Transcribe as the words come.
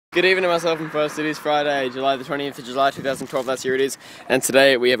Good evening, myself and First. It is Friday, July the 20th of July 2012, that's here it is. And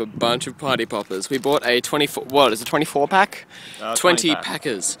today we have a bunch of party poppers. We bought a 24, what is it, 24 pack? 20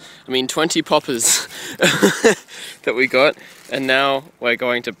 packers. I mean 20 poppers that we got. And now we're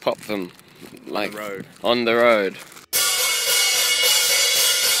going to pop them, like, on the road.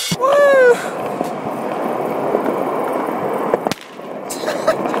 Woo!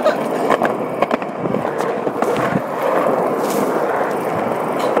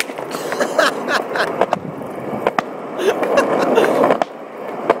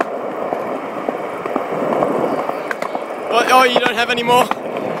 Oh, you don't have any more?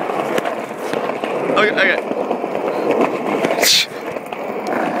 Okay.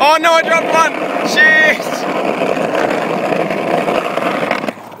 Oh no, I dropped one! Shit!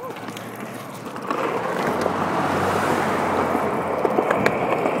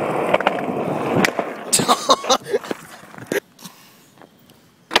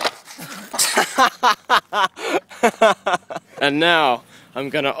 And now, I'm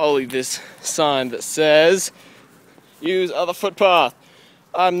gonna ollie this sign that says, use other footpath.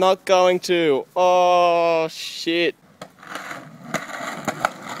 I'm not going to. Oh, shit.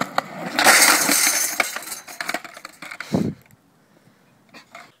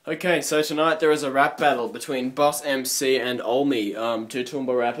 Okay, so tonight there is a rap battle between Boss MC and Olmi, two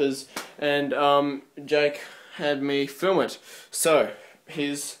Toowoomba rappers, and Jake had me film it. So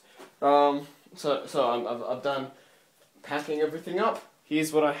I've done packing everything up.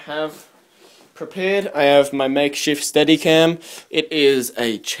 Here's what I have prepared. I have my makeshift Steadicam. It is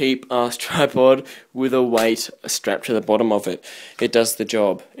a cheap ass tripod with a weight strapped to the bottom of it. It does the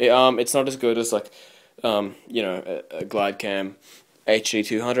job. It's not as good as like you know, a Glidecam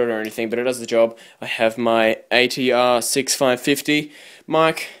HD200 or anything, but it does the job. I have my ATR 6550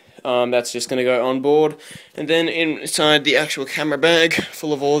 mic. That's just going to go on board, and then inside the actual camera bag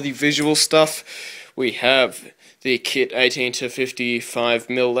full of all the visual stuff we have the kit 18 to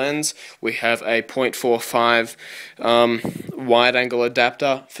 55mm lens. We have a 0.45 wide angle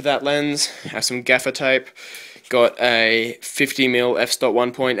adapter for that lens. Have some gaffer tape. Got a 50mm f-stop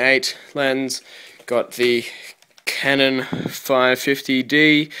 1.8 lens. Got the Canon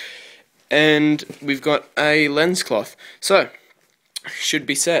 550D, and we've got a lens cloth. So should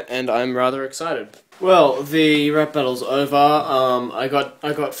be set, and I'm rather excited. Well, the rap battle's over. I got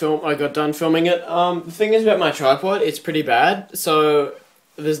done filming it. The thing is about my tripod, it's pretty bad. So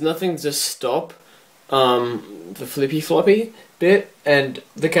there's nothing to stop the flippy floppy bit, and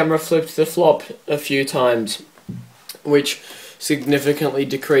the camera flipped the flop a few times, which significantly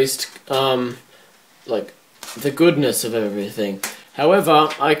decreased like the goodness of everything. However,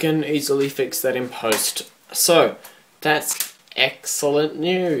 I can easily fix that in post. So that's excellent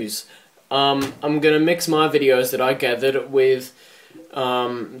news. I'm going to mix my videos that I gathered with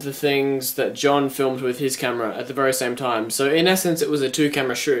the things that John filmed with his camera at the very same time. So in essence it was a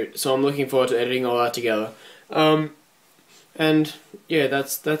 2-camera shoot, so I'm looking forward to editing all that together. And yeah,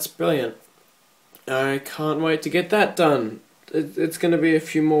 that's brilliant. I can't wait to get that done. It's going to be a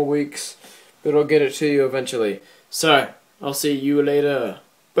few more weeks, but I'll get it to you eventually. So, I'll see you later.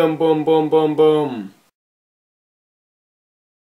 Boom boom boom boom boom.